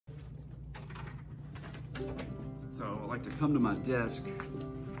So I like to come to my desk,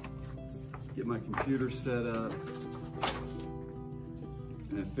 get my computer set up,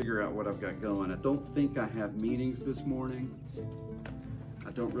 and figure out what I've got going. I don't think I have meetings this morning.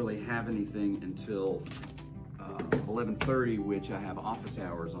 I don't really have anything until 11:30, which I have office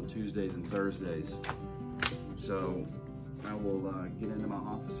hours on Tuesdays and Thursdays. So I will get into my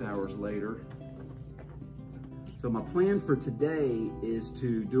office hours later. So my plan for today is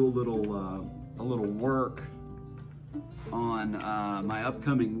to do a little work on my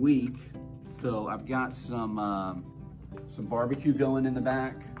upcoming week. So I've got some barbecue going in the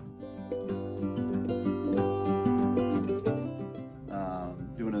back.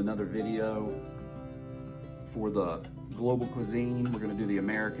 Doing another video for the global cuisine. We're gonna do the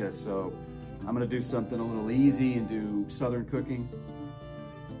Americas, so I'm gonna do something a little easy and do Southern cooking.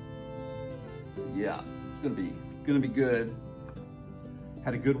 Yeah, it's gonna be good.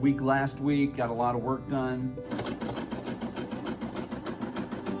 Had a good week last week, got a lot of work done.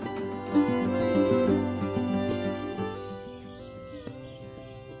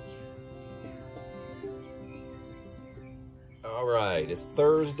 All right, it's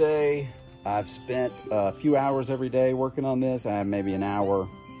Thursday. I've spent a few hours every day working on this. I have maybe an hour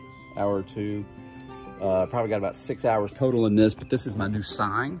or two. Probably got about 6 hours total in this, but this is my new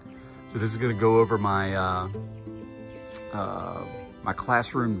sign. So this is gonna go over my, my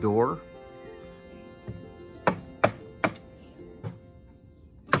classroom door.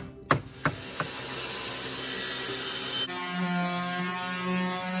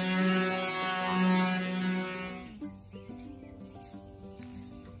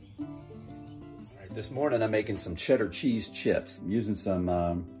 This morning I'm making some cheddar cheese chips. I'm using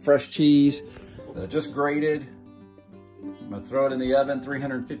some fresh cheese that I just grated. I'm gonna throw it in the oven,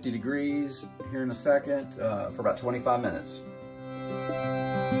 350 degrees here in a second for about 25 minutes.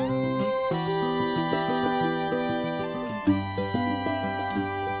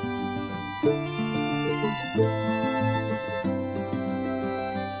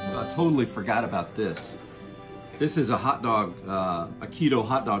 So I totally forgot about this. This is a hot dog, a keto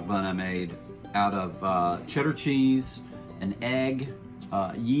hot dog bun I made out of cheddar cheese, an egg,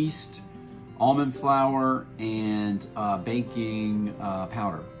 yeast, almond flour, and baking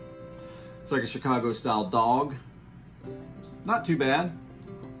powder. It's like a Chicago style dog. Not too bad.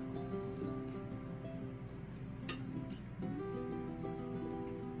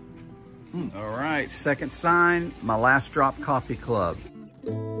 All right, second sign, my last drop coffee club.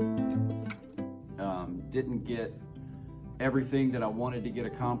 Didn't get everything that I wanted to get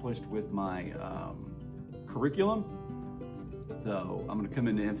accomplished with my curriculum. So I'm gonna come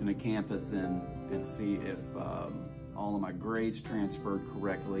into Infinite Campus and see if all of my grades transferred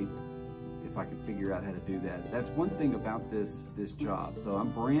correctly, if I can figure out how to do that. That's one thing about this job. So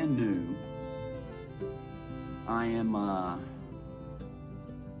I'm brand new. I am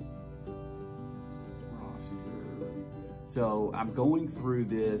so I'm going through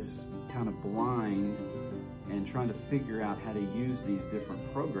this kind of blind and trying to figure out how to use these different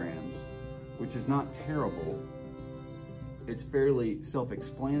programs, which is not terrible. It's fairly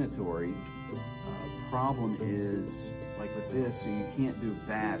self-explanatory. Problem is, like with this, so you can't do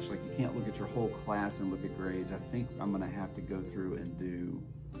batch, like you can't look at your whole class and look at grades. I think I'm gonna have to go through and do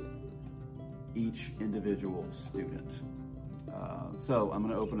each individual student. So I'm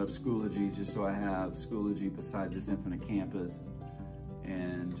gonna open up Schoology just so I have Schoology beside this Infinite Campus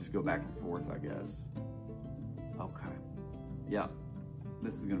and just go back and forth, I guess. Okay, yeah,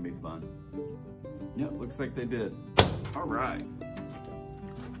 this is gonna be fun. Yep, looks like they did. All right.